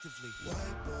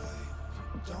White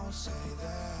boy, don't say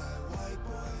that. White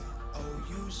boy, oh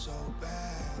you so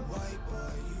bad. White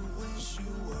boy, you wish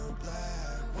you were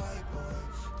black. White boy,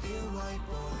 dear white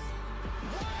boy.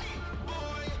 White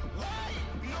boy, white,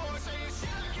 no saying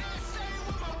shit I can't say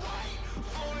with my white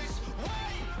voice.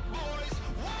 White boys,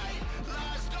 white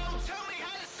lies, don't tell me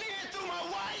how to see it through my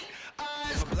white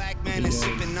eyes. A black man is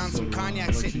sipping on some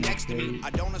cognac sitting next to me. I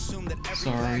don't assume that every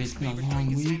Sorry, it's been a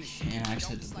long week, and I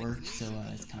actually had to work, so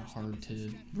it's kind of hard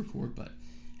to record, but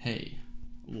hey,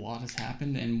 a lot has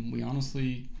happened, and we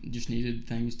honestly just needed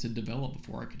things to develop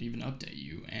before I could even update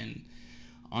you, and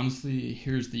honestly,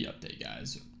 here's the update,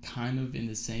 guys. Kind of in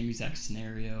the same exact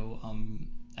scenario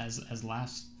as the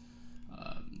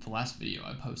last video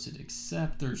I posted,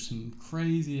 except there's some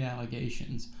crazy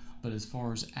allegations, but as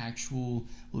far as actual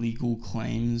legal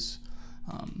claims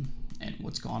and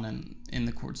what's gone in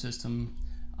the court system,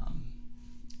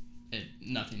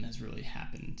 nothing has really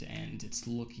happened, and it's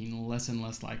looking less and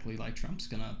less likely like Trump's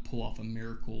gonna pull off a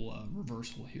miracle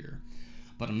reversal here.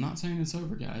 But I'm not saying it's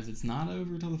over, guys. It's not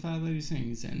over till the fat lady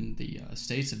sings, and the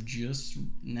states have just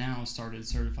now started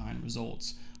certifying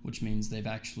results, which means they've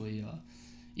actually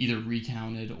either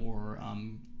recounted or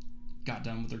got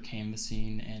done with their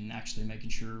canvassing and actually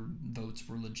making sure votes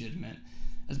were legitimate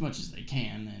as much as they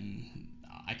can. And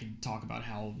I could talk about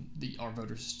how our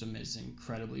voter system is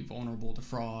incredibly vulnerable to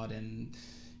fraud, and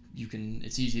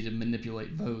it's easy to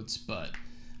manipulate votes, but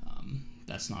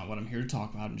that's not what I'm here to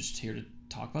talk about. I'm just here to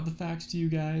talk about the facts to you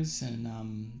guys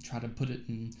and try to put it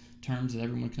in terms that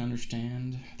everyone can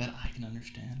understand, that I can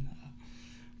understand.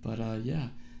 Yeah,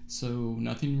 so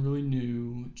nothing really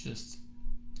new, just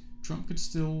Trump could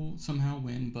still somehow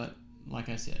win, but like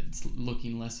I said, it's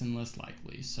looking less and less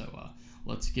likely. So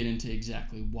let's get into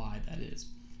exactly why that is.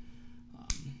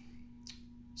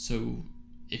 So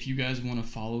if you guys want to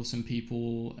follow some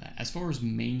people, as far as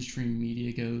mainstream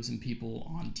media goes and people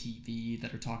on TV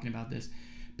that are talking about this,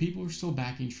 people are still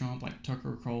backing Trump, like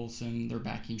Tucker Carlson. They're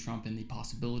backing Trump in the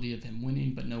possibility of him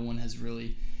winning, but no one has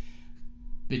really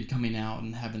been coming out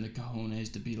and having the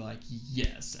cojones to be like,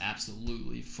 yes,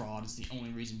 absolutely, fraud is the only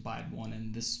reason Biden won,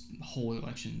 and this whole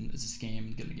election is a scam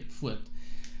and going to get flipped.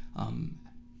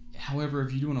 However,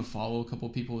 if you do want to follow a couple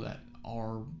of people that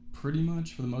are pretty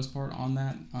much, for the most part, on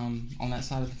that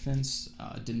side of the fence,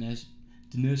 Dinesh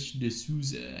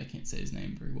D'Souza, I can't say his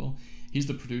name very well. He's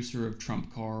the producer of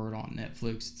Trump Card on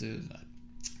Netflix.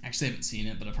 Actually, I haven't seen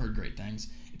it, but I've heard great things.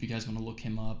 If you guys want to look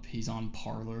him up, he's on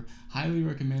Parler. Highly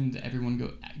recommend everyone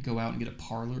go out and get a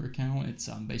Parler account. It's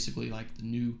basically like the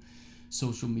new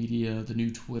social media, the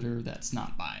new Twitter that's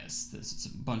not biased. It's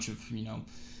a bunch of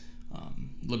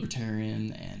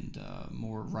libertarian and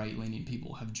more right-leaning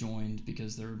people have joined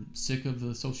because they're sick of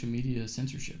the social media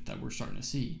censorship that we're starting to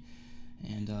see.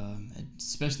 And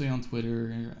especially on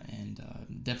Twitter and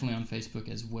definitely on Facebook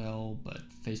as well, but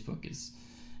Facebook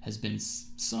has been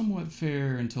somewhat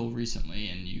fair until recently,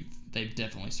 and they've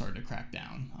definitely started to crack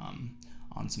down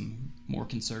on some more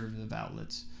conservative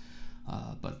outlets.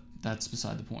 But that's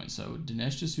beside the point. So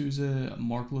Dinesh D'Souza,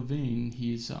 Mark Levine,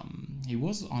 he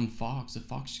was on Fox, a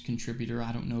Fox contributor.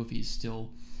 I don't know if he's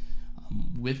still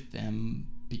with them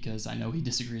because I know he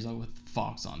disagrees with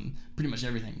Fox on pretty much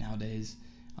everything nowadays.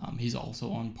 He's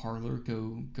also on Parler.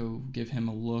 Go give him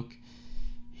a look.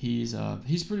 He's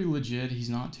pretty legit.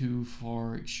 He's not too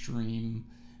far extreme.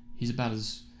 He's about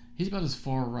as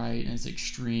far right and as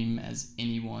extreme as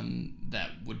anyone that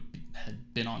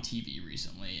had been on TV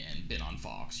recently and been on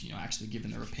Fox. Actually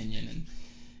giving their opinion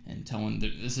and telling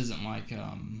that this isn't like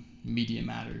Media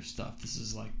Matters stuff. This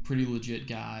is like pretty legit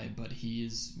guy, but he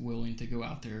is willing to go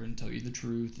out there and tell you the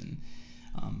truth. And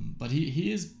but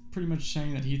he is pretty much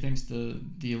saying that he thinks the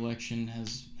election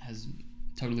has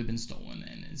totally been stolen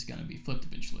and is going to be flipped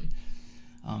eventually.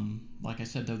 Like I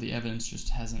said, though, the evidence just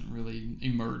hasn't really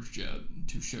emerged yet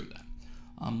to show that.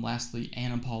 Lastly,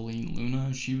 Anna Pauline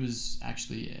Luna, she was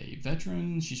actually a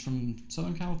veteran. She's from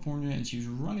Southern California, and she was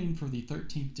running for the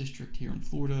 13th district here in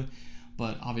Florida,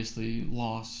 but obviously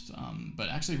lost, but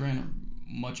actually ran a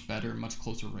much better, much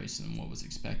closer race than what was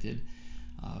expected.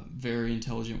 Very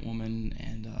intelligent woman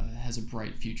and has a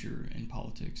bright future in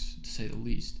politics, to say the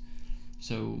least.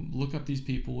 So look up these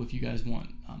people if you guys want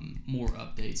more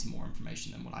updates and more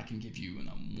information than what I can give you in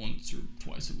a once or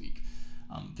twice a week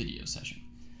video session.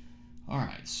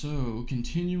 Alright, so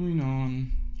continuing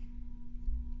on.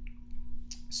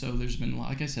 So there's been,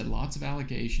 like I said, lots of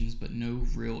allegations, but no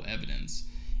real evidence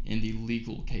in the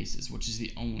legal cases, which is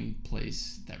the only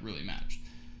place that really matters.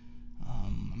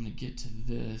 I'm going to get to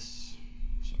this.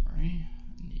 Sorry,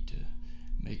 I need to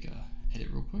make a edit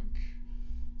real quick.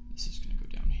 This is going to go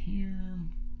down here.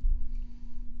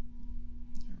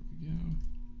 There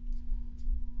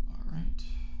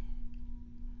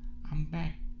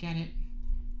back at it,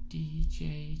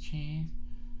 DJ Chance.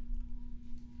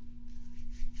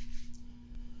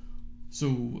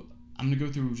 So I'm going to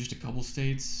go through just a couple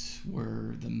states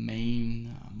where the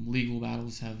main legal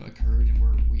battles have occurred and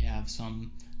where we have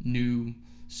some new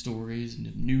stories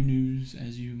and new news,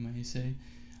 as you may say.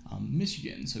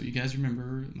 Michigan. So you guys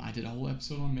remember I did a whole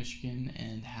episode on Michigan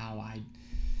and how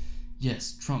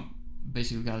Trump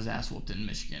basically got his ass whooped in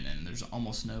Michigan, and there's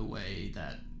almost no way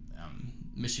that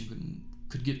Michigan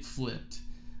could get flipped,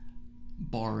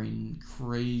 barring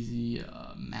crazy,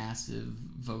 massive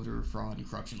voter fraud and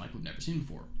corruption like we've never seen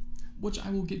before, which I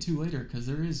will get to later because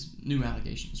there is new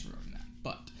allegations regarding that.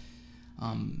 But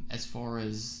as far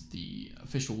as the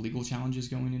official legal challenges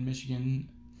going in Michigan,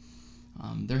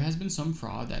 there has been some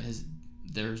fraud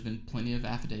there's been plenty of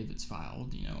affidavits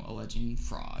filed, alleging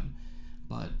fraud.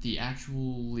 But the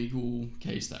actual legal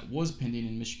case that was pending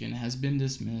in Michigan has been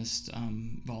dismissed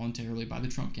voluntarily by the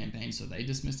Trump campaign. So they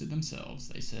dismissed it themselves.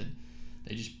 They said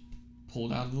they just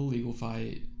pulled out of the legal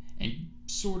fight and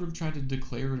sort of tried to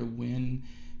declare it a win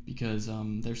because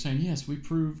they're saying, yes, we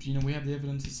proved, we have the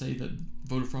evidence to say that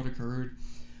voter fraud occurred.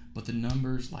 But the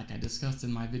numbers, like I discussed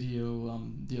in my video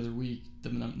the other week,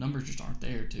 the numbers just aren't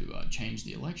there to change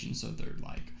the election. So they're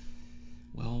like,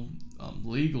 well,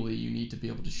 legally you need to be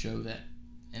able to show that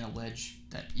and allege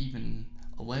that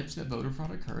voter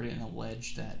fraud occurred and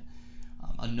allege that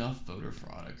enough voter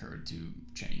fraud occurred to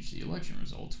change the election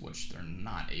results, which they're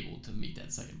not able to meet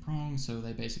that second prong. So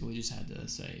they basically just had to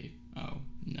say, oh,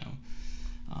 no,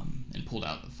 and pulled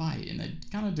out the fight. And they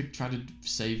kind of tried to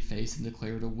save face and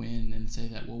declare it a win and say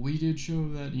that, well, we did show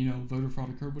that, voter fraud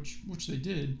occurred, which they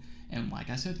did. And like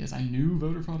I said, yes, I knew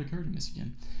voter fraud occurred in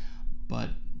Michigan,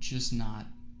 but just not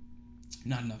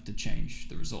enough to change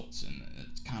the results. And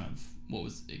it's kind of what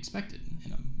was expected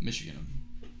in Michigan,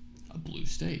 a blue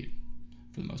state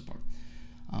for the most part.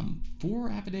 4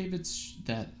 affidavits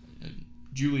that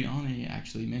Giuliani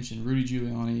actually mentioned. Rudy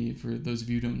Giuliani, for those of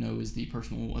you who don't know, is the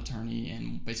personal attorney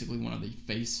and basically one of the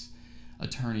face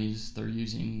attorneys they're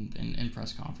using in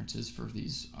press conferences for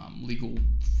these legal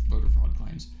voter fraud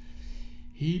claims.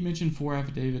 He mentioned 4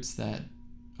 affidavits that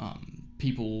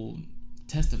people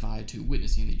testified to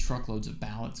witnessing the truckloads of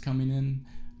ballots coming in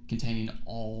containing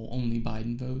only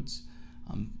Biden votes.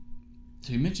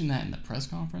 So he mentioned that in the press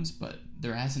conference, but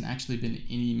there hasn't actually been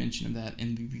any mention of that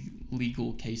in the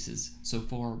legal cases so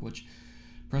far, which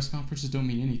press conferences don't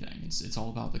mean anything. It's all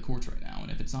about the courts right now, and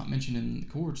if it's not mentioned in the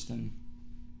courts, then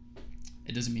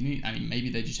it doesn't mean anything. I mean, maybe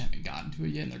they just haven't gotten to it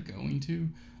yet and they're going to,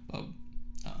 but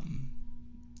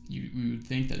you would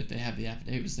think that if they have the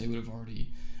affidavits, they would have already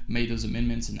made those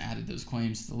amendments and added those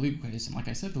claims to the legal case. And like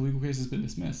I said, the legal case has been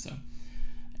dismissed, so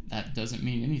that doesn't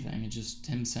mean anything. It's just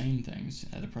him saying things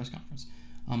at a press conference.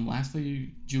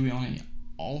 Lastly, Giuliani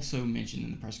also mentioned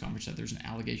in the press conference that there's an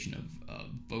allegation of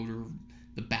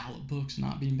the ballot books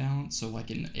not being balanced. So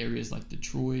like in areas like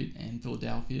Detroit and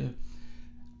Philadelphia,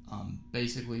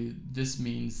 basically this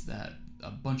means that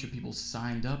a bunch of people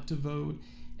signed up to vote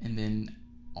and then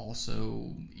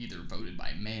also either voted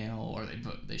by mail or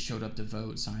they showed up to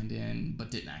vote, signed in,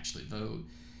 but didn't actually vote,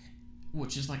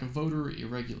 which is like a voter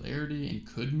irregularity and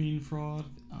could mean fraud.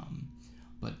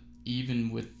 But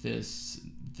even with this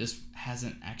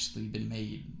hasn't actually been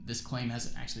made. This claim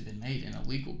hasn't actually been made in a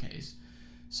legal case.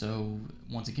 So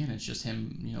once again, it's just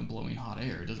him, blowing hot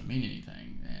air. It doesn't mean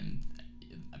anything. And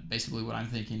basically what I'm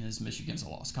thinking is Michigan's a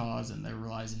lost cause, and they're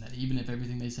realizing that even if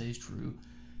everything they say is true,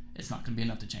 it's not going to be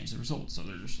enough to change the results. So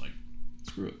they're just like,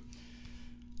 screw it.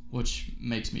 Which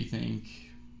makes me think,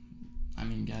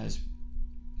 guys,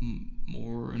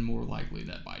 more and more likely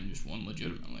that Biden just won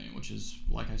legitimately, which is,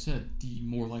 like I said, the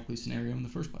more likely scenario in the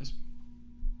first place.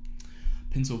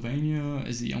 Pennsylvania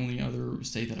is the only other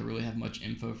state that I really have much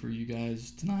info for you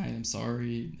guys tonight. I'm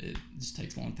sorry, it just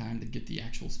takes a long time to get the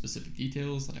actual specific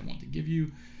details that I want to give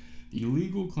you. The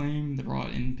legal claim they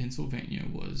brought in Pennsylvania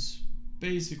was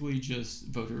basically just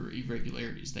voter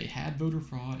irregularities. They had voter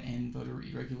fraud and voter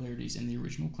irregularities in the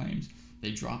original claims.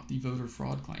 They dropped the voter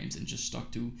fraud claims and just stuck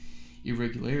to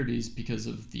irregularities because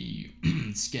of the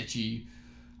sketchy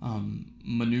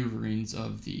maneuverings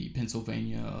of the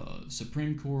Pennsylvania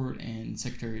Supreme Court and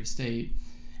Secretary of State,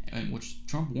 in which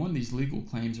Trump won these legal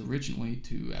claims originally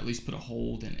to at least put a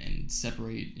hold and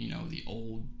separate, the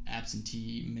old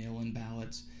absentee mail-in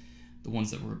ballots, the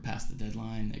ones that were past the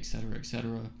deadline, etc.,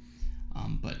 etc.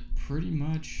 But pretty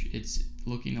much it's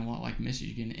looking a lot like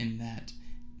Michigan in that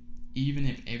even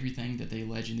if everything that they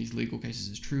allege in these legal cases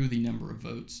is true, the number of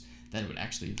votes that it would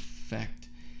actually affect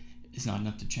is not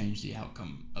enough to change the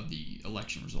outcome of the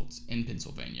election results in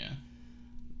Pennsylvania.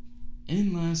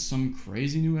 unless some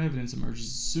crazy new evidence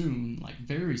emerges soon, like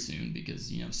very soon,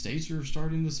 because states are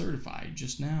starting to certify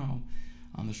just now.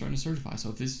 They're starting to certify. So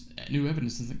if this new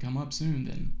evidence doesn't come up soon,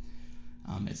 then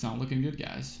it's not looking good,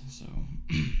 guys. So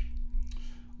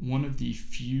one of the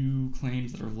few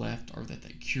claims that are left are that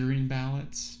the curing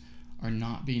ballots are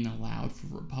not being allowed for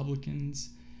Republicans,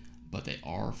 but they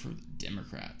are for the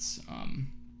Democrats.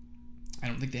 I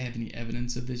don't think they have any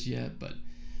evidence of this yet, but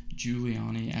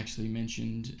Giuliani actually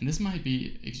mentioned, and this might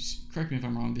be, correct me if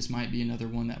I'm wrong, this might be another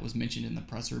one that was mentioned in the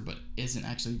presser, but isn't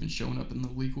actually even showing up in the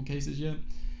legal cases yet,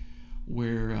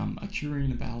 where a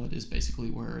curing a ballot is basically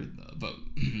where the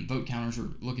vote counters are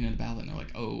looking at a ballot and they're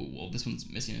like, oh, well, this one's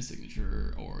missing a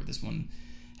signature, or this one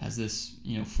has this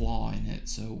flaw in it,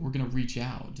 so we're going to reach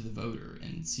out to the voter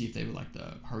and see if they would like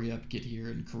to hurry up, get here,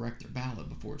 and correct their ballot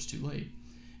before it's too late,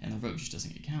 and their vote just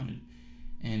doesn't get counted.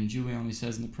 And Giuliani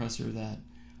says in the presser that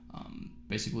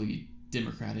basically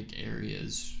Democratic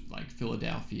areas like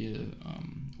Philadelphia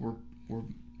were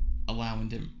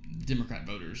allowing Democrat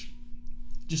voters,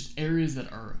 just areas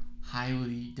that are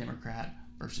highly Democrat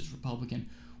versus Republican,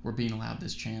 were being allowed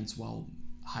this chance, while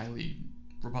highly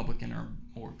Republican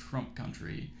or Trump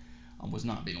country was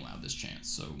not being allowed this chance.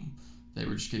 So they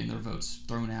were just getting their votes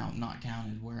thrown out, not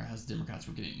counted, whereas Democrats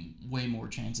were getting way more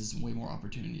chances and way more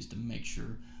opportunities to make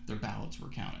sure their ballots were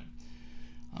counted.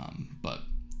 But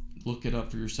look it up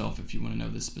for yourself if you want to know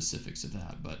the specifics of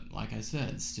that. But like I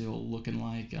said, still looking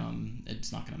like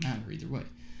it's not going to matter either way.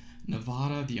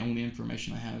 Nevada, the only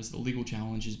information I have is the legal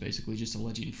challenge is basically just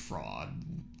alleging fraud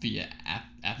via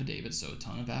affidavits. So a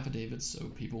ton of affidavits. So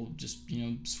people just,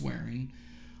 swearing,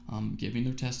 giving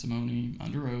their testimony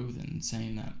under oath and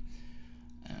saying that,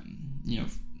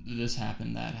 this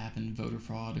happened, that happened, voter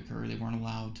fraud occurred. They weren't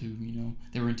allowed to,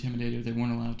 they were intimidated. They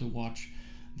weren't allowed to watch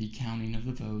the counting of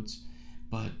the votes.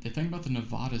 But the thing about the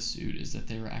Nevada suit is that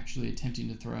they were actually attempting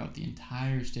to throw out the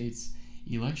entire state's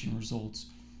election results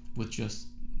with just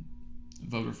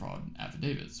voter fraud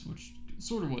affidavits, which is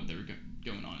sort of what they're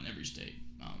going on in every state.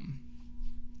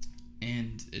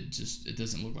 And it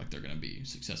doesn't look like they're going to be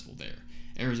successful there.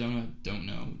 Arizona, don't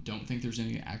know. Don't think there's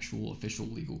any actual official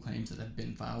legal claims that have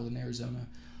been filed in Arizona.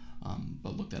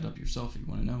 But look that up yourself if you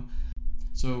want to know.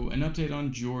 So an update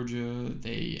on Georgia.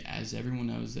 They, as everyone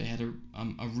knows, they had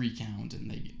a recount, and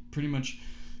they pretty much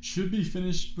should be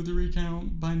finished with the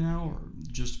recount by now, or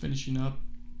just finishing up.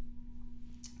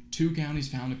 2 counties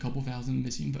found a couple thousand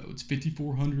missing votes,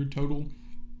 5,400 total.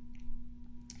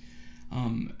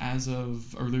 As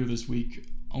of earlier this week,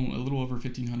 a little over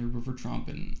 1,500 were for Trump,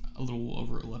 and a little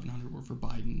over 1,100 were for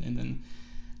Biden. And then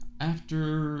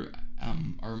after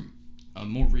a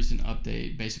more recent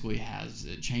update basically has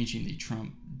it changing the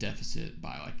Trump deficit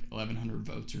by like 1,100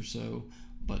 votes or so,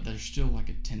 but there's still like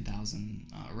a 10,000,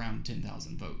 around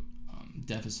 10,000 vote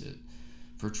deficit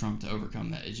for Trump to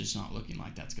overcome that. It's just not looking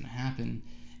like that's going to happen.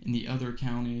 In the other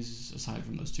counties, aside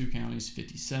from those 2 counties,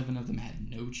 57 of them had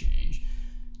no change.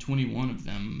 21 of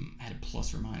them had a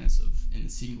plus or minus in the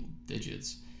single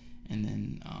digits. And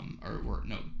then,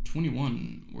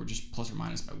 21 were just plus or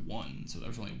minus by 1. So there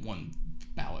was only 1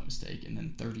 ballot mistake. And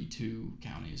then 32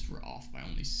 counties were off by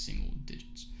only single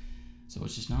digits. So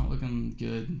it's just not looking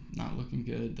good. Not looking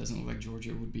good. Doesn't look like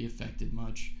Georgia would be affected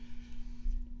much.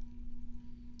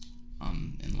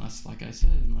 Unless, like I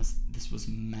said, unless this was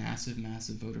massive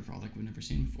voter fraud like we've never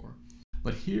seen before.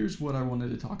 But here's what I wanted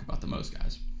to talk about the most,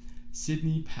 guys.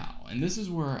 Sidney Powell. And this is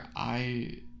where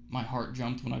my heart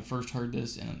jumped when I first heard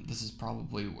this, and this is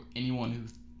probably anyone who,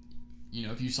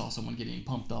 if you saw someone getting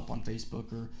pumped up on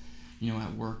Facebook or,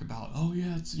 at work about, oh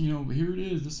yeah, it's, here it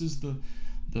is, this is the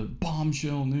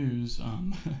bombshell news,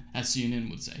 as CNN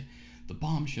would say. The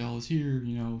bombshell is here,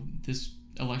 this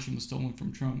election was stolen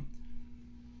from Trump.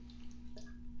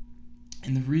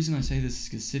 And the reason I say this is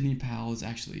because Sidney Powell is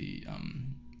actually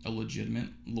a legitimate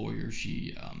lawyer.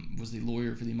 She was the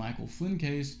lawyer for the Michael Flynn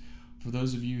case. For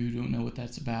those of you who don't know what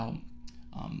that's about,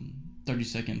 30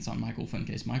 seconds on Michael Flynn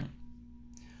case.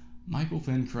 Michael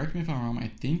Flynn, correct me if I'm wrong,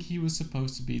 I think he was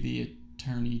supposed to be the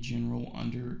Attorney General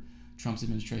under Trump's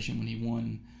administration when he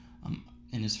won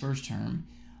in his first term,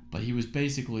 but he was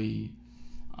basically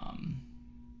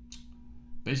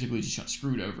just got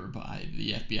screwed over by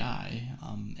the FBI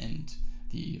and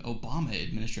the Obama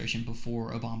administration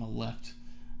before Obama left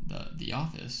the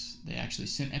office. They actually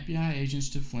sent FBI agents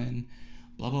to Flynn,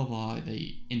 blah, blah, blah.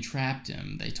 They entrapped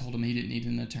him. They told him he didn't need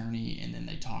an attorney, and then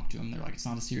they talked to him. They're like, it's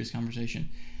not a serious conversation.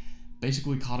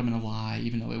 Basically caught him in a lie,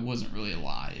 even though it wasn't really a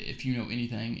lie. If you know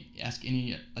anything, ask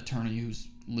any attorney who's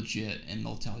legit, and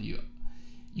they'll tell you,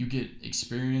 you get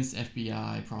experienced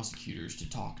FBI prosecutors to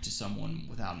talk to someone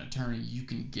without an attorney, you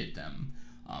can get them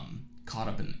caught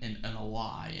up in a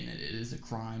lie, and it is a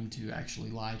crime to actually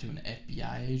lie to an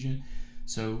FBI agent.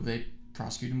 So they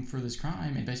prosecuted him for this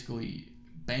crime and basically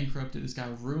bankrupted this guy,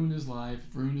 ruined his life,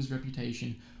 ruined his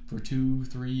reputation for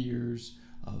 2-3 years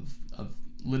of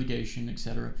litigation,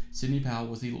 etc. Sidney Powell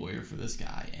was the lawyer for this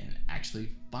guy and actually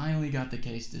finally got the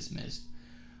case dismissed,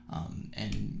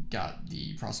 and got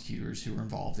the prosecutors who were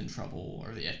involved in trouble,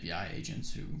 or the FBI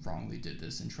agents who wrongly did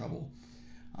this, in trouble,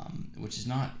 which is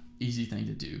not easy thing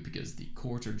to do because the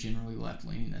courts are generally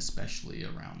left-leaning, especially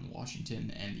around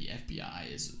Washington, and the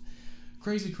FBI is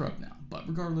crazy corrupt now. But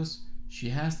regardless, she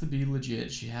has to be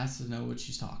legit. She has to know what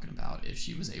she's talking about if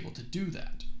she was able to do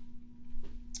that.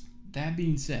 That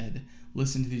being said,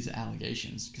 listen to these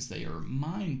allegations because they are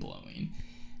mind-blowing,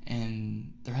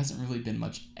 and there hasn't really been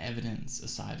much evidence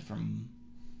aside from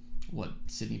what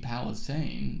Sidney Powell is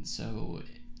saying, so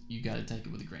you got to take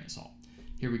it with a grain of salt.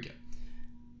 Here we go.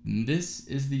 This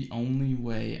is the only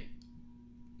way,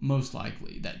 most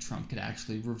likely, that Trump could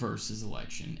actually reverse his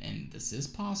election, and this is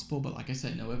possible, but like I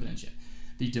said, no evidence yet.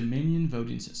 The Dominion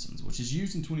voting systems, which is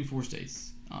used in 24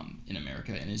 states in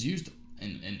America and is used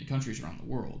in countries around the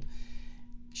world,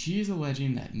 she is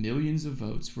alleging that millions of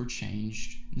votes were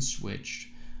changed and switched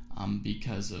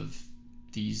because of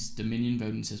these Dominion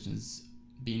voting systems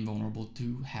being vulnerable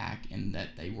to hack, and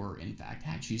that they were in fact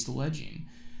hacked. She's alleging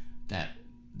that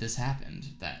this happened,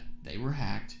 that they were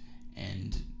hacked,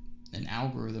 and an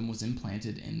algorithm was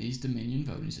implanted in these Dominion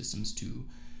voting systems to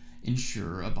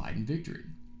ensure a Biden victory.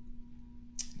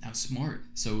 Now, smart.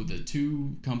 So the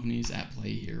two companies at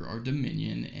play here are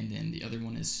Dominion, and then the other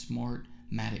one is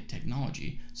Smartmatic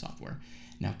Technology software.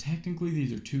 Now, technically,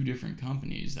 these are two different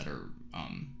companies that are,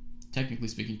 technically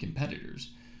speaking,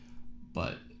 competitors.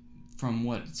 But from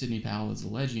what Sidney Powell is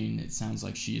alleging, it sounds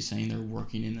like she is saying they're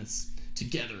working in this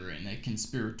together in a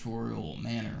conspiratorial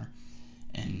manner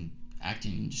and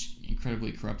acting just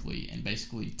incredibly corruptly and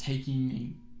basically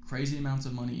taking crazy amounts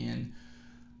of money in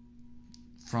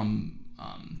from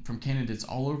candidates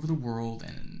all over the world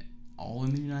and all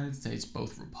in the United States,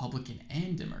 both Republican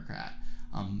and Democrat,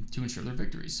 to ensure their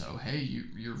victory. So, hey,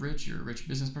 you're rich, you're a rich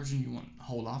business person, you want to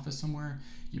hold office somewhere,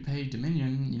 you pay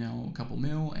Dominion, a couple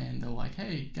mil, and they're like,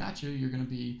 hey, gotcha, you're going to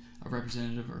be a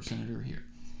representative or senator here.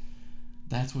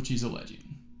 That's what she's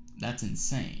alleging. That's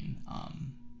insane,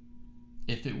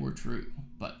 if it were true,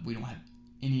 but we don't have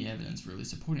any evidence really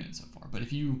supporting it so far. But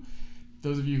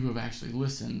those of you who have actually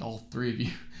listened, all three of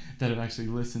you that have actually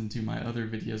listened to my other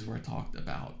videos where I talked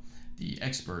about the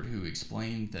expert who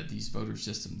explained that these voter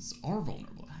systems are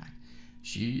vulnerable to hack,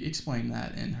 she explained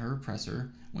that in her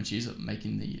presser when she's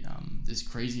making the this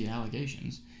crazy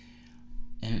allegations,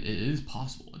 and it is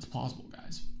possible. It's plausible,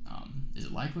 guys. Is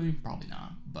it likely? Probably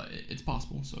not, but it's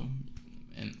possible. So,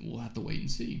 and we'll have to wait and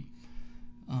see.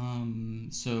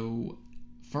 So,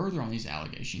 further on these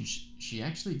allegations, she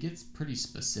actually gets pretty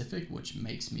specific, which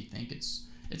makes me think it's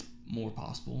more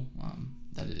possible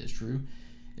that it is true.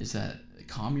 Is that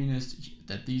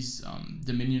these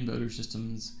Dominion voter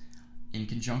systems, in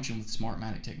conjunction with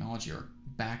Smartmatic Technology, are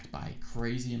backed by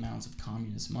crazy amounts of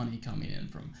communist money coming in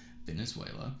from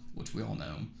Venezuela, which we all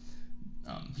know.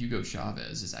 Hugo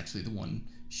Chavez is actually the one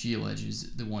she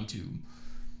alleges, the one to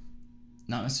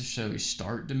not necessarily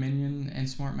start Dominion and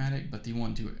Smartmatic, but the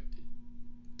one to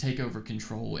take over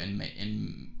control and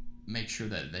make sure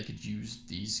that they could use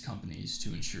these companies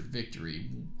to ensure victory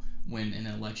when an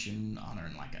election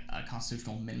honoring like a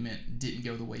constitutional amendment didn't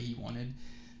go the way he wanted.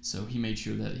 So he made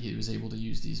sure that he was able to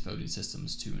use these voting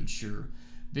systems to ensure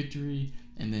victory,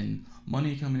 and then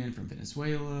money coming in from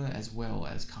Venezuela as well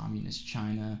as communist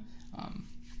China,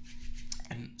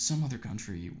 and some other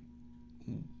country.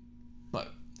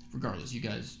 But regardless, you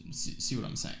guys see what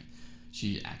I'm saying.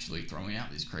 She actually throwing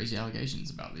out these crazy allegations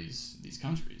about these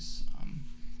countries.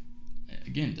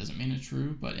 Again, doesn't mean it's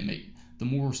true, but the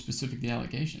more specific the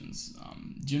allegations,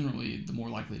 generally, the more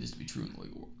likely it is to be true in the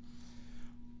legal world.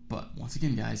 But once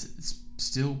again, guys, it's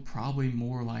still probably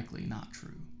more likely not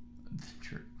true than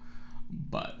true.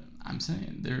 But I'm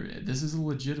saying this is a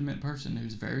legitimate person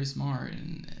who's very smart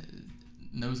and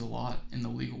knows a lot in the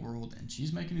legal world, and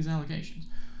she's making these allegations.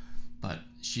 But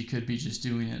she could be just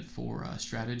doing it for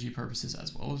strategy purposes,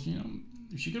 as well as,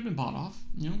 she could have been bought off.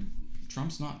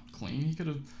 Trump's not clean. He could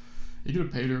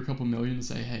have paid her a couple million to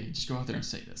say, hey, just go out there and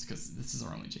say this, because this is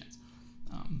our only chance.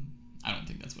 I don't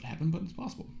think that's what happened, but it's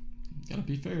possible. You gotta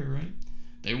be fair, right?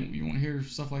 You won't hear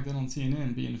stuff like that on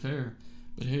CNN being fair,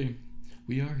 but hey,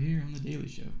 we are here on The Daily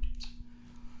Show.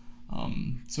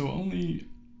 So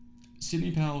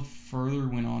Sidney Powell further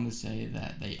went on to say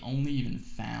that they only even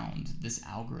found this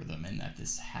algorithm and that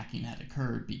this hacking had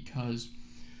occurred because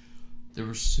there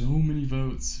were so many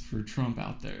votes for Trump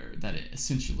out there that it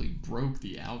essentially broke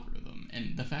the algorithm.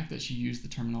 And the fact that she used the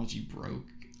terminology broke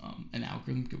an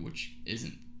algorithm, which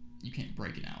isn't, you can't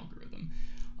break an algorithm,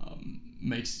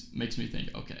 makes me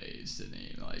think, okay,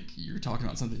 Sydney, like, you're talking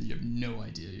about something you have no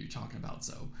idea you're talking about,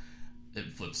 so it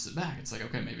flips it back. It's like,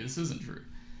 okay, maybe this isn't true.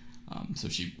 So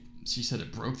she said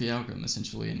it broke the algorithm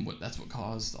essentially, and that's what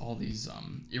caused all these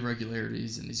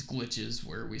irregularities and these glitches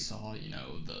where we saw,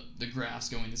 the graphs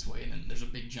going this way, and then there's a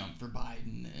big jump for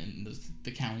Biden, and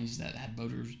the counties that had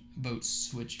votes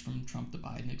switched from Trump to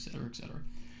Biden, et cetera, et cetera.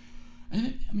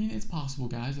 And it's possible,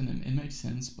 guys, and it makes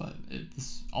sense, but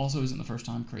this also isn't the first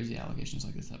time crazy allegations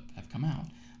like this have come out.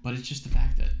 But it's just the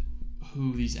fact that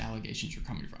who these allegations are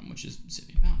coming from, which is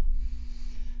Sidney Powell.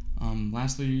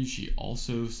 Lastly, she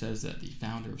also says that the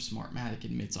founder of Smartmatic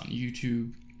admits on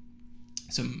YouTube,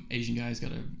 some Asian guy's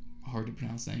got a hard to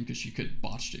pronounce name because she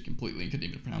botched it completely and couldn't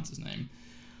even pronounce his name,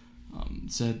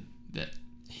 said that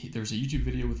there's a YouTube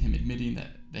video with him admitting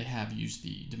that they have used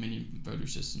the Dominion voter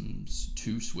systems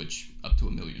to switch up to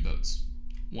 1 million votes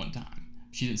one time.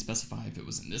 She didn't specify if it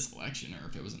was in this election or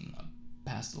if it was in a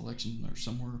past election or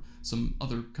some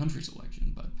other country's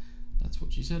election, but that's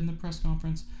what she said in the press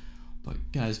conference. But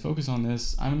guys, focus on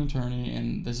this. I'm an attorney,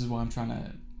 and this is what I'm trying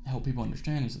to help people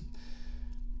understand, is that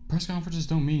press conferences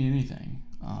don't mean anything.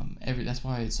 That's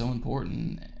why it's so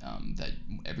important that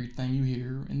everything you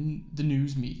hear in the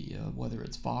news media, whether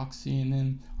it's Fox,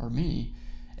 CNN, or me,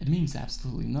 it means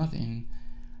absolutely nothing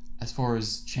as far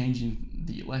as changing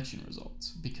the election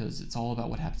results, because it's all about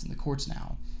what happens in the courts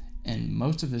now. And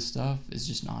most of this stuff is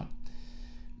just not,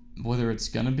 whether it's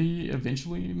going to be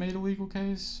eventually made a legal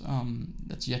case,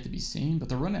 that's yet to be seen, but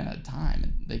they're running out of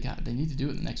time. They need to do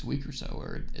it in the next week or so,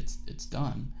 or it's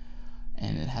done.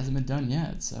 And it hasn't been done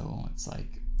yet, so it's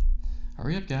like,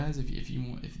 hurry up, guys, if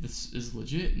this is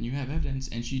legit and you have evidence.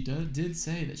 And she did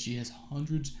say that she has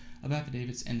hundreds of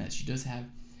affidavits, and that she does have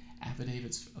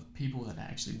affidavits of people that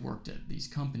actually worked at these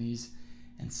companies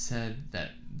and said that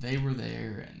they were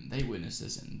there and they witnessed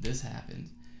this and this happened.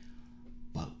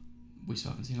 But we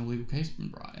still haven't seen a legal case been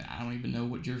brought. I don't even know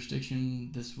what jurisdiction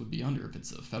this would be under, if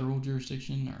it's a federal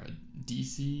jurisdiction or a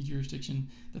DC jurisdiction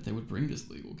that they would bring this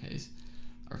legal case,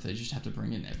 or if they just have to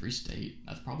bring it in every state.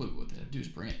 That's probably what they have to do, is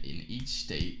bring it in each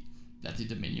state that the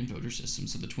Dominion voter system,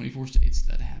 so the 24 states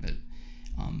that have it,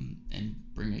 and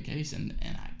bring a case, and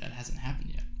that hasn't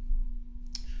happened yet.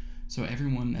 So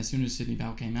everyone, as soon as Sidney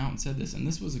Powell came out and said this, and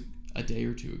this was a day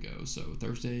or two ago, so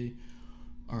Thursday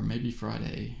or maybe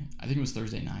Friday, I think it was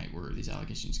Thursday night where these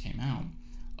allegations came out,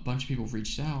 a bunch of people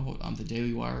reached out. The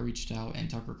Daily Wire reached out, and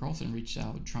Tucker Carlson reached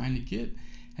out trying to get,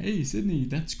 hey, Sydney,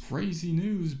 that's crazy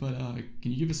news, but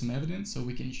can you give us some evidence so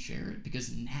we can share it?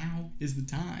 Because now is the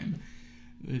time.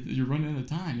 You're running out of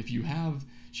time.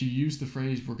 She used the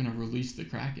phrase, we're going to release the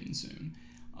Kraken soon.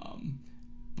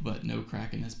 But no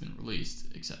Kraken has been released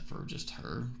except for just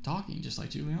her talking, just like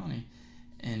Giuliani.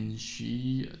 And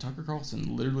Tucker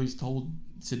Carlson, literally told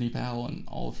Sidney Powell and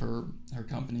all of her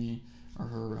company, or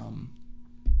her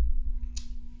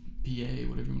PA,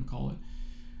 whatever you want to call it,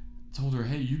 told her,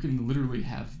 hey, you can literally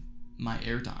have my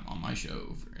airtime on my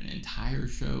show for an entire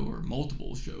show or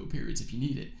multiple show periods if you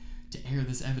need it to air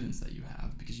this evidence that you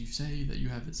have, because you say that you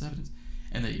have this evidence.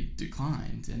 And they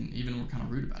declined, and even were kind of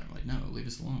rude about it. We're like, no, leave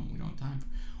us alone. We don't have time.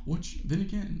 Which, then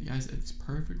again, guys, it's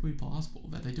perfectly plausible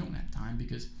that they don't have time,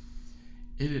 because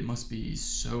it must be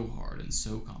so hard and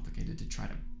so complicated to try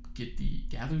to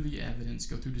gather the evidence,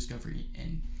 go through discovery,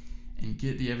 and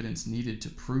get the evidence needed to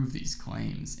prove these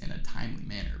claims in a timely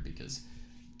manner, because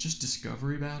just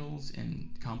discovery battles and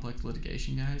complex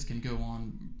litigation, guys, can go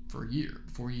on for a year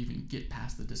before you even get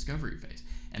past the discovery phase.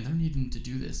 And they're needing to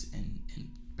do this in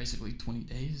basically 20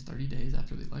 days, 30 days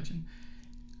after the election.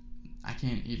 I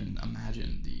can't even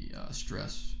imagine the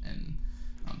stress and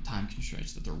time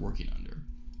constraints that they're working under.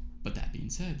 But that being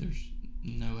said, there's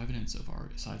no evidence so far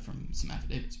aside from some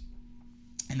affidavits.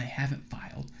 And they haven't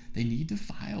filed. They need to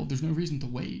file. There's no reason to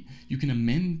wait. You can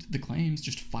amend the claims,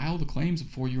 just file the claims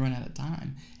before you run out of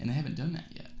time. And they haven't done that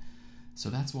yet. So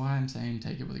that's why I'm saying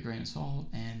take it with a grain of salt.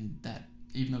 And that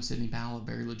even though Sidney Powell, a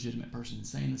very legitimate person, is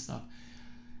saying this stuff,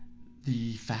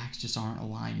 the facts just aren't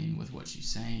aligning with what she's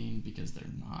saying, because they're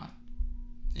not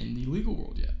in the legal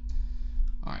world yet.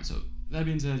 Alright, so that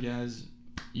being said, guys,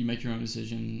 you make your own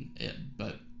decision.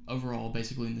 But overall,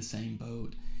 basically in the same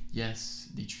boat. Yes,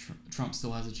 Trump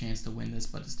still has a chance to win this,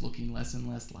 but it's looking less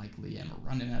and less likely, and we're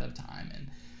running out of time. And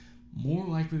more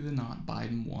likely than not,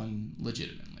 Biden won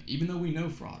legitimately, even though we know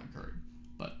fraud occurred.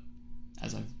 But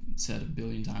as I've said a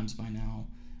billion times by now,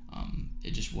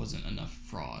 It just wasn't enough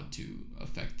fraud to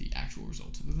affect the actual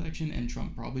results of the election, and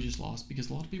Trump probably just lost because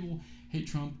a lot of people hate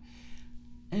Trump.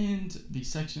 And the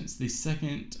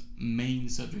second main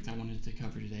subject I wanted to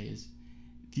cover today is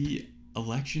the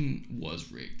election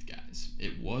was rigged, guys.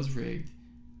 It was rigged,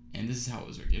 and this is how it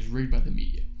was rigged. It was rigged by the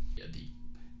media. Yeah,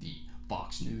 the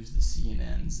Fox News, the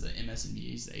CNNs, the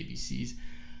MSNBCs, the ABCs,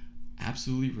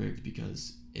 absolutely rigged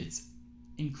because it's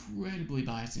incredibly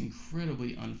biased,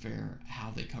 incredibly unfair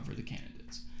how they cover the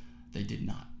candidates. They did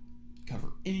not cover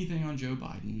anything on Joe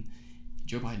Biden.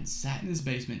 Joe Biden sat in his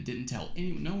basement, didn't tell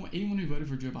anyone who voted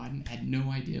for Joe Biden had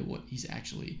no idea what he's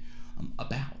actually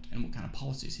about and what kind of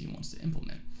policies he wants to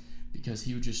implement, because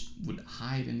he would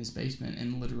hide in his basement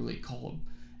and literally call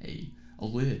a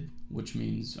lid, which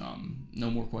means no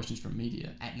more questions from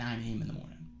media, at 9 a.m. in the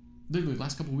morning. Literally,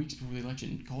 last couple of weeks before the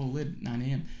election, called a lid at 9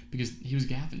 a.m. because he was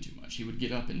gaffing too much. He would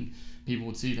get up and people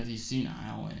would see that he's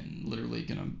senile and literally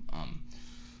gonna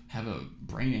have a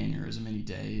brain aneurysm any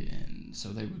day, and so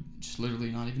they would just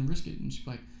literally not even risk it and just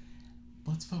be like,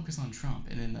 let's focus on Trump.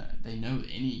 And then they know that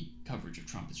any coverage of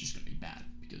Trump is just going to be bad,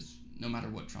 because no matter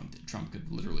what Trump did, Trump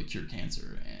could literally cure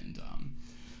cancer, and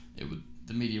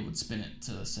the media would spin it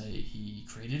to say he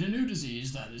created a new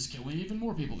disease that is killing even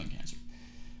more people than cancer.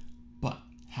 But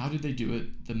how did they do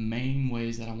it? The main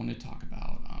ways that I want to talk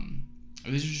about,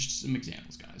 these are just some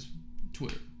examples, guys.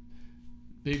 Twitter,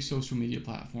 big social media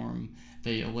platform.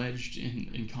 They alleged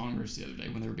in Congress the other day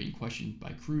when they were being questioned by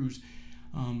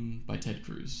Ted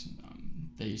Cruz.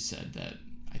 They said that,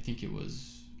 I think it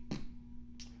was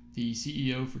the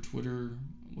CEO for Twitter,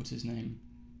 what's his name?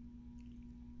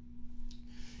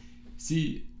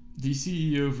 The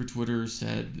CEO for Twitter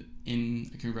said in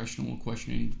a congressional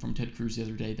questioning from Ted Cruz the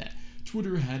other day that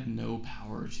Twitter had no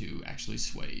power to actually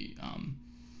sway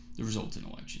the results in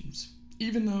elections.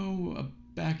 Even though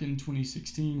back in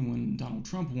 2016 when Donald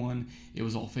Trump won, it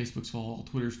was all Facebook's fault, all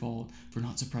Twitter's fault for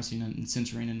not suppressing and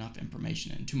censoring enough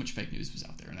information, and too much fake news was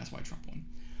out there, and that's why Trump won.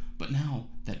 But now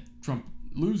that Trump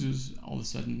loses, all of a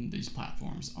sudden these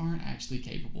platforms aren't actually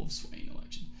capable of swaying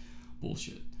elections.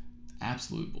 Bullshit.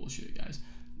 Absolute bullshit, guys.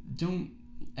 Don't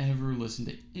ever listen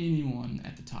to anyone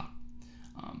at the top.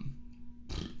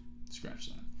 Scratch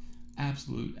that.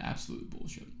 Absolute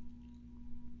bullshit.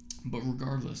 But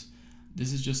regardless,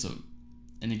 this is just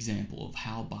an example of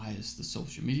how biased the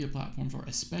social media platforms are,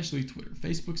 especially Twitter.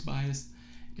 Facebook's biased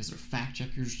because their fact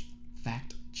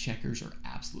checkers are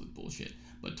absolute bullshit.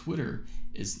 But Twitter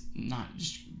is not,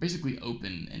 just basically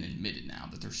open and admitted now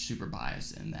that they're super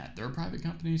biased and that they're a private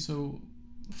company, so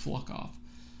fuck off.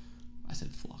 I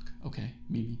said fuck. Okay,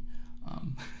 Mimi.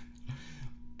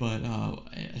 But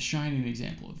a shining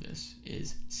example of this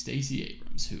is Stacey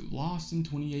Abrams, who lost in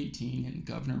 2018 in the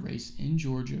governor race in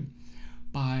Georgia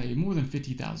by more than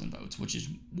 50,000 votes, which is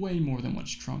way more than what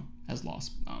Trump has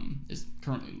lost, is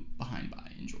currently behind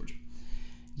by in Georgia.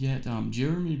 Yet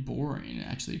Jeremy Boring,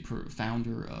 actually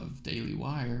founder of Daily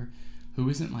Wire, who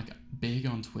isn't like big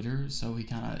on Twitter, so he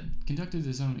kind of conducted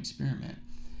his own experiment,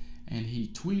 and he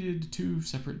tweeted 2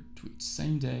 separate tweets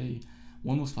same day.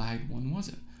 One was flagged, one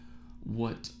wasn't.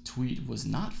 What tweet was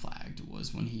not flagged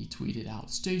was when he tweeted out,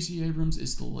 "Stacey Abrams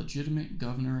is the legitimate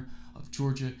governor of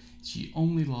Georgia. She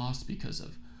only lost because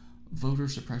of voter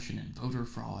suppression and voter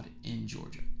fraud in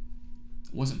Georgia."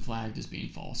 It wasn't flagged as being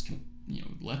false,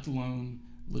 left alone,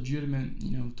 legitimate,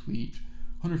 tweet,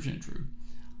 100% true,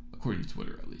 according to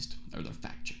Twitter at least, or their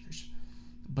fact checkers.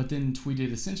 But then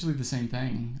tweeted essentially the same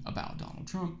thing about Donald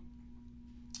Trump,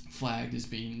 flagged as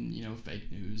being,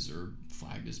 fake news, or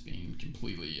flagged as being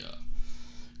completely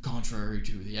contrary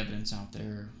to the evidence out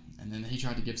there. And then he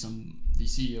tried to give the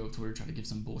CEO of Twitter tried to give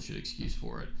some bullshit excuse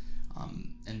for it.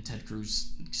 And Ted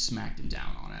Cruz smacked him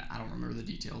down on it. I don't remember the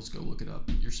details. Go look it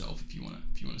up yourself if you want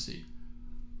to see.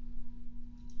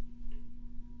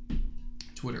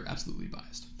 Twitter, absolutely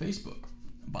biased. Facebook,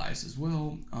 biased as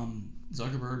well.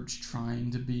 Zuckerberg's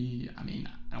trying to be, I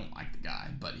don't like the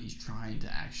guy, but he's trying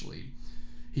to actually,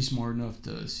 he's smart enough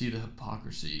to see the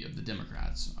hypocrisy of the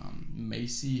Democrats.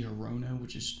 Macy Hirono,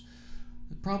 which is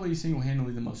probably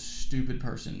single-handedly the most stupid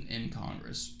person in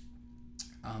Congress,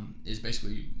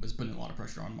 was putting a lot of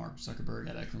pressure on Mark Zuckerberg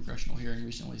at a congressional hearing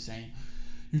recently, saying,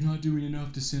 "You're not doing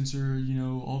enough to censor,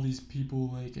 all these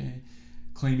people,"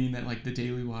 claiming that the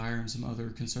Daily Wire and some other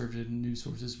conservative news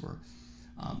sources were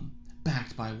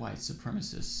backed by white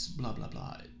supremacists, blah blah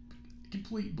blah.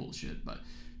 Complete bullshit, but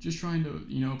just trying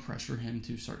to pressure him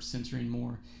to start censoring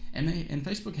more. And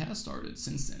Facebook has started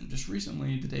since then. Just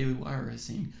recently, the Daily Wire has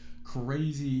seen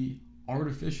crazy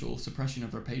artificial suppression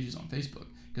of their pages on Facebook,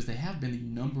 because they have been the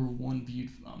number one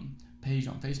viewed page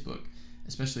on Facebook,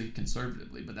 especially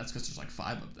conservatively, but that's because there's like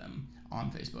 5 of them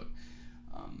on Facebook.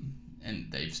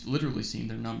 And they've literally seen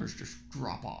their numbers just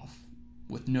drop off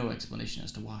with no explanation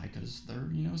as to why, because they're,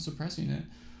 suppressing it.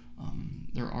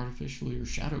 They're artificially or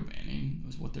shadow banning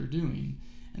is what they're doing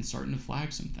and starting to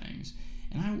flag some things.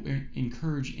 And I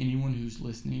encourage anyone who's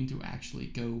listening to actually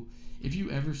go, if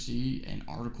you ever see an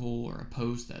article or a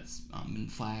post that's been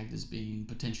flagged as being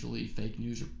potentially fake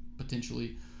news or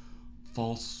potentially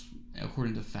false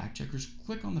according to fact checkers,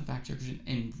 click on the fact checkers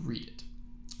and read it.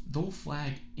 They'll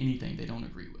flag anything they don't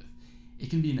agree with. It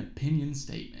can be an opinion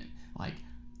statement, like,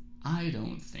 I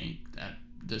don't think that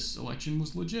this election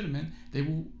was legitimate. They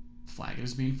will flag it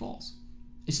as being false.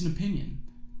 It's an opinion.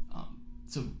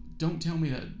 So don't tell me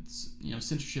that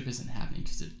censorship isn't happening,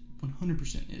 because it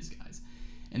 100% is, guys.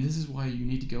 And this is why you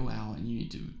need to go out and you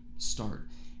need to start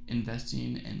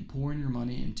investing and pouring your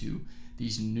money into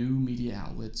these new media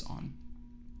outlets on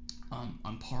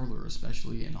Parler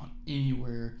especially, and on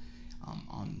anywhere,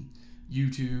 on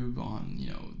YouTube, on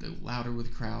the Louder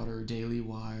with Crowder, Daily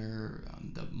Wire,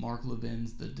 the Mark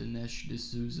Levins, the Dinesh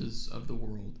D'Souza's of the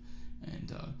world,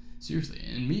 and seriously,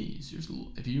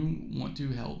 if you want to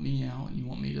help me out and you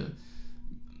want me to,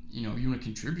 you want to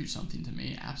contribute something to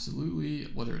me, absolutely,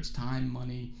 whether it's time,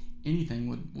 money, anything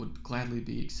would gladly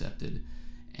be accepted.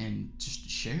 And just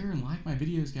share and like my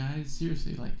videos, guys.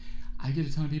 Seriously, like, I get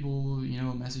a ton of people,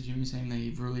 messaging me saying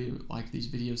they really like these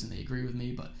videos and they agree with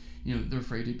me, but, they're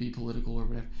afraid to be political or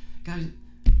whatever. Guys,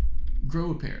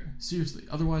 grow a pair. Seriously.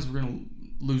 Otherwise, we're going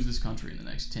to lose this country in the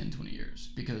next 10, 20 years,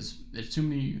 because there's too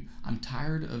many. I'm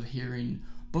tired of hearing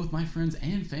both my friends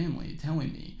and family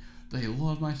telling me they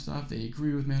love my stuff, they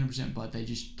agree with me 100%, but they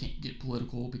just can't get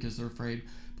political because they're afraid.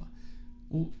 But,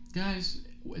 well, guys,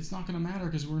 it's not going to matter,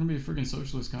 because we're going to be a freaking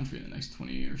socialist country in the next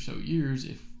 20 or so years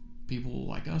if people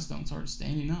like us don't start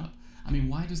standing up. I mean,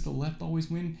 why does the left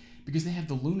always win? Because they have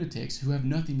the lunatics who have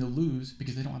nothing to lose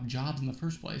because they don't have jobs in the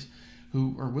first place,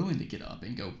 who are willing to get up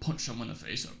and go punch someone in the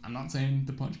face. I'm not saying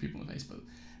to punch people in the face, but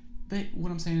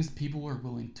what I'm saying is people are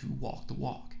willing to walk the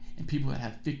walk. And people that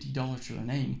have $50 to their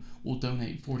name will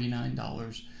donate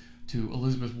 $49 to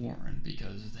Elizabeth Warren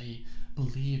because they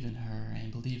believe in her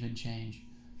and believe in change.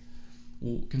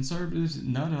 Well, conservatives,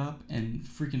 nut up and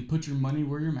freaking put your money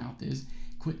where your mouth is.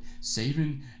 Quit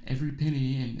saving every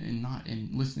penny and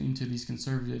listening to these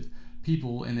conservative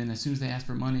people, and then as soon as they ask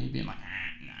for money, being like,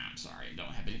 nah, I'm sorry, I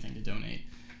don't have anything to donate.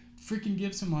 Freaking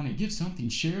give some money, give something,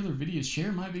 share their videos,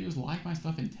 share my videos, like my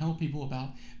stuff, and tell people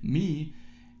about me,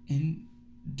 and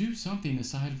do something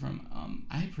aside from,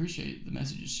 I appreciate the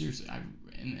messages, seriously,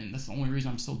 and that's the only reason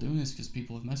I'm still doing this, because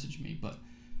people have messaged me, but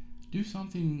do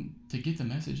something to get the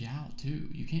message out, too.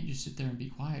 You can't just sit there and be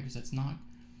quiet, because that's not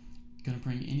going to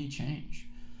bring any change.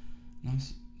 And I'm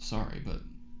sorry, but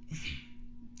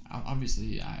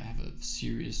obviously I have a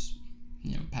serious,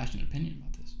 passionate opinion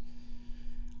about this.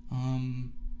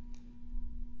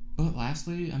 But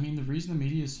lastly, I mean, the reason the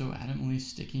media is so adamantly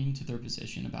sticking to their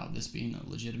position about this being a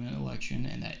legitimate election,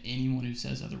 and that anyone who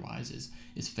says otherwise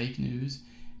is fake news,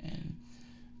 and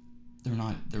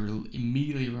they're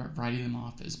immediately writing them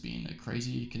off as being a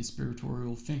crazy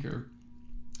conspiratorial thinker,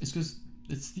 is because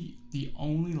it's the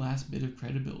only last bit of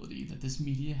credibility that this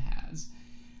media has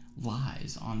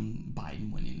lies on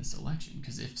Biden winning this election.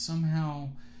 Because if somehow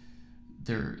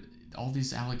all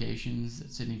these allegations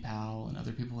that Sidney Powell and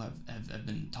other people have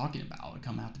been talking about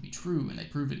come out to be true, and they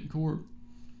prove it in court,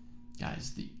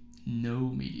 guys, no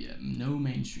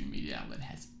mainstream media outlet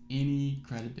has any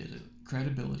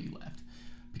credibility left.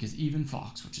 Because even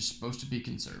Fox, which is supposed to be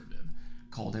conservative,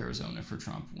 called Arizona for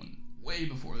Trump way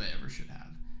before they ever should have,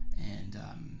 and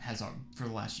has for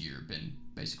the last year been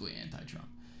basically anti-Trump.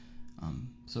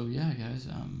 So yeah, guys,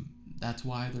 that's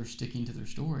why they're sticking to their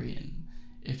story, and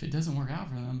if it doesn't work out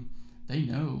for them, they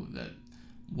know that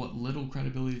what little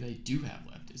credibility they do have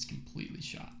left is completely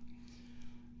shot.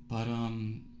 But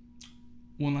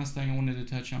one last thing I wanted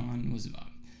to touch on was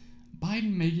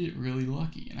Biden may get really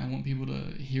lucky, and I want people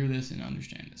to hear this and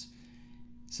understand this.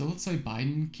 So let's say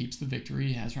Biden keeps the victory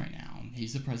he has right now.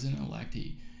 He's the president-elect.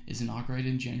 He is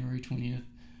inaugurated January 20th,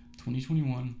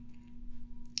 2021.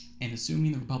 And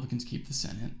assuming the Republicans keep the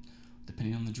Senate,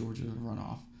 depending on the Georgia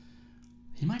runoff,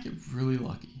 he might get really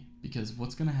lucky, because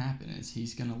what's going to happen is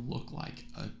he's going to look like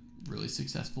a really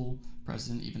successful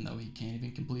president, even though he can't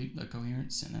even complete a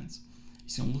coherent sentence.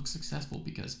 He's going to look successful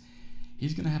because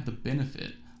he's going to have the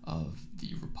benefit of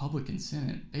the Republican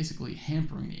Senate basically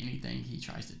hampering anything he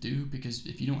tries to do, because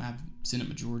if you don't have Senate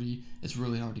majority, it's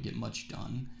really hard to get much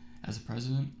done as a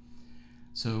president.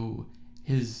 So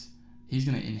he's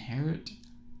going to inherit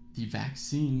the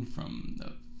vaccine from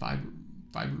the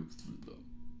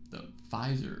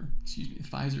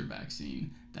Pfizer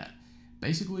vaccine that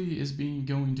basically is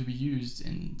going to be used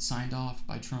and signed off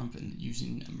by Trump and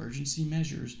using emergency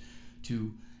measures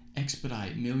to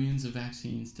expedite millions of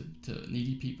vaccines to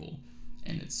needy people.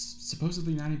 And it's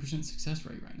supposedly 90% success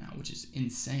rate right now, which is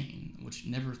insane, which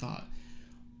never thought.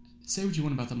 Say what you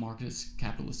want about the market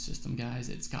capitalist system, guys.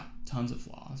 It's got tons of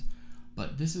flaws.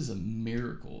 But this is a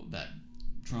miracle that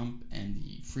Trump and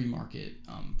the free market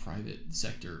private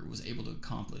sector was able to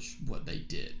accomplish what they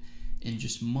did in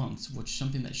just months, which is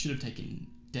something that should have taken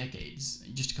decades,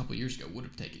 just a couple of years ago would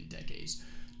have taken decades,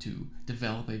 to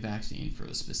develop a vaccine for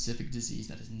a specific disease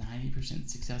that is 90%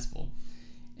 successful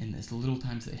in as little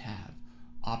time as they have.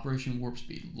 Operation Warp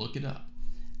Speed, look it up.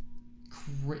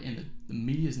 And the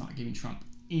media is not giving Trump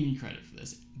any credit for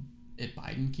this. If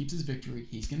Biden keeps his victory,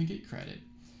 he's going to get credit.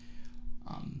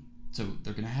 So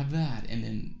they're going to have that, and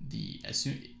then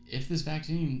if this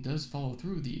vaccine does follow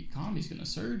through, the economy is going to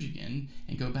surge again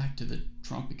and go back to the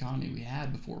Trump economy we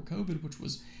had before COVID, which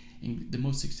was the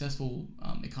most successful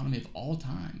economy of all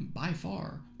time, by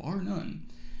far, bar none.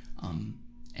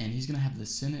 And he's going to have the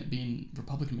Senate being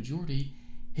Republican majority.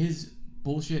 His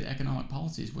bullshit economic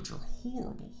policies, which are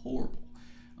horrible,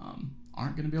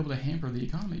 aren't going to be able to hamper the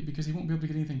economy because he won't be able to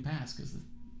get anything passed because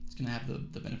it's going to have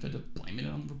the benefit of blaming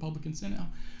it on the Republicans. Now,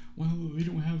 well, we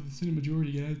don't have the Senate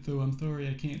majority yet, so I'm sorry,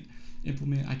 I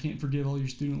can't forgive all your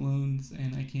student loans,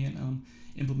 and I can't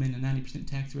implement a 90%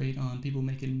 tax rate on people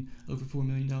making over $4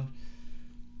 million.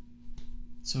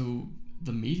 So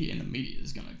the media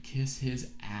is going to kiss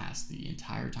his ass the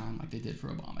entire time like they did for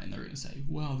Obama, and they're going to say,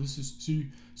 wow, this is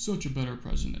such a better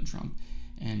president than Trump,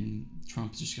 and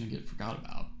Trump's just going to get forgot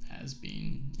about as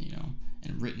being,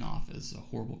 and written off as a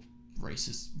horrible,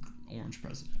 racist, orange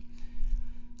president.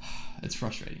 It's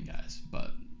frustrating, guys,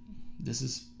 but this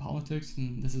is politics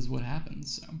and this is what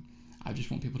happens. So I just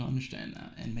want people to understand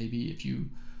that. And maybe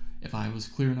if I was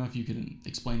clear enough, you could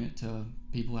explain it to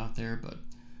people out there, but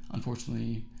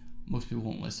unfortunately, most people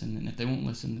won't listen. And if they won't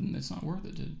listen, then it's not worth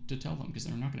it to tell them because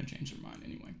they're not going to change their mind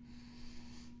anyway.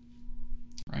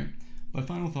 Right? But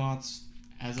final thoughts,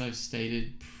 as I've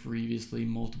stated previously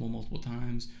multiple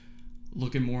times,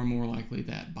 looking more and more likely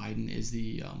that Biden is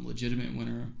the legitimate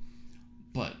winner,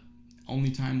 but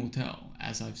only time will tell,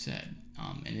 as I've said.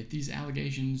 And if these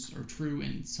allegations are true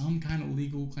and some kind of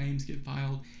legal claims get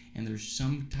filed and there's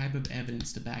some type of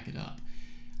evidence to back it up,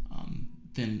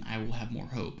 then I will have more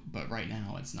hope. But right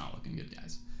now, it's not looking good,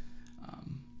 guys.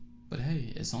 But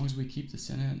hey, as long as we keep the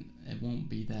Senate, it won't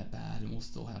be that bad, and we'll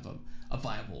still have a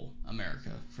viable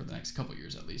America for the next couple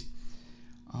years at least.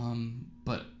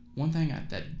 But one thing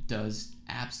that does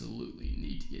absolutely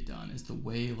need to get done is the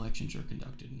way elections are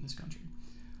conducted in this country.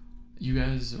 You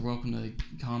guys are welcome to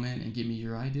comment and give me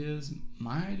your ideas.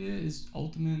 My idea is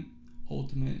ultimate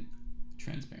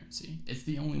transparency. It's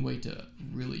the only way to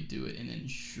really do it and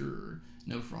ensure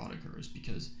no fraud occurs,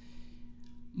 because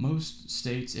most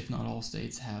states, if not all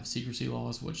states, have secrecy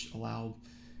laws which allow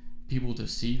people to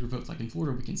see your votes. Like in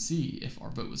Florida, we can see if our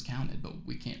vote was counted, but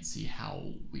we can't see how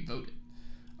we voted.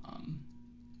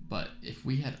 But if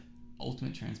we had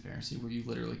ultimate transparency where you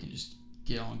literally can just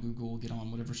get on Google, get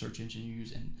on whatever search engine you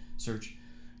use and search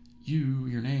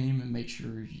your name and make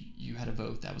sure you had a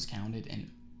vote that was counted and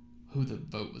who the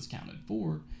vote was counted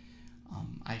for,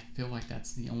 I feel like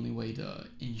that's the only way to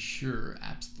ensure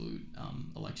absolute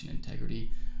election integrity.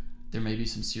 There may be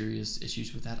some serious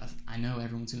issues with that. I know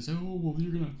everyone's going to say, oh, well,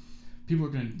 people are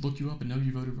going to look you up and know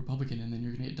you voted Republican and then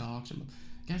you're going to get doxxed.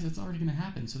 Guys, that's already going to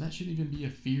happen, so that shouldn't even be a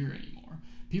fear anymore.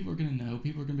 People are going to know.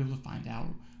 People are going to be able to find out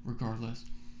regardless.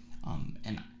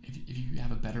 And if you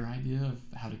have a better idea of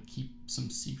how to keep some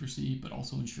secrecy but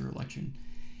also ensure election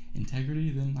integrity,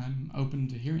 then I'm open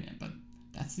to hearing it. But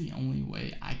that's the only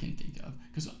way I can think of.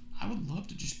 Because I would love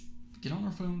to just get on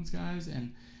our phones, guys,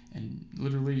 and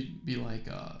literally be like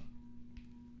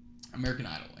American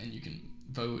Idol, and you can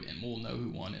vote and we'll know who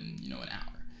won in an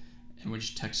hour. And we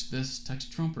just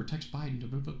text Trump or text Biden to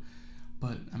vote.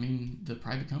 But I mean, the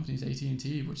private companies,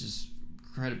 AT&T, which is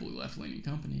incredibly left-leaning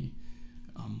company,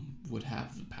 would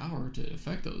have the power to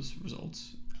affect those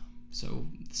results. So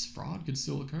this fraud could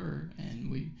still occur,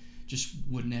 and we just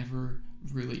would never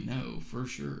really know for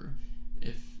sure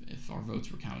if our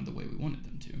votes were counted the way we wanted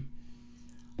them to.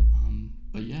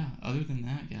 But yeah, other than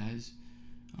that, guys,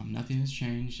 nothing has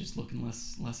changed. It's looking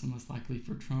less and less likely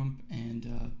for Trump, and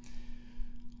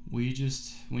we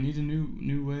need a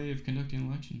new way of conducting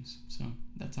elections. So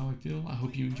that's how I feel. I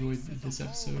hope you enjoyed this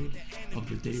episode of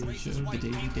the Daily Show, the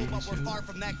Daily Show.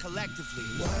 White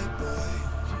boy,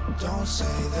 don't say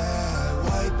that.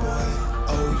 White boy,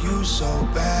 oh, you you so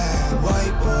bad.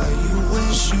 White boy, you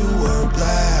wish you were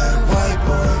black. White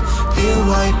boy, dear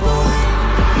white boy.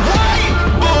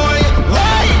 White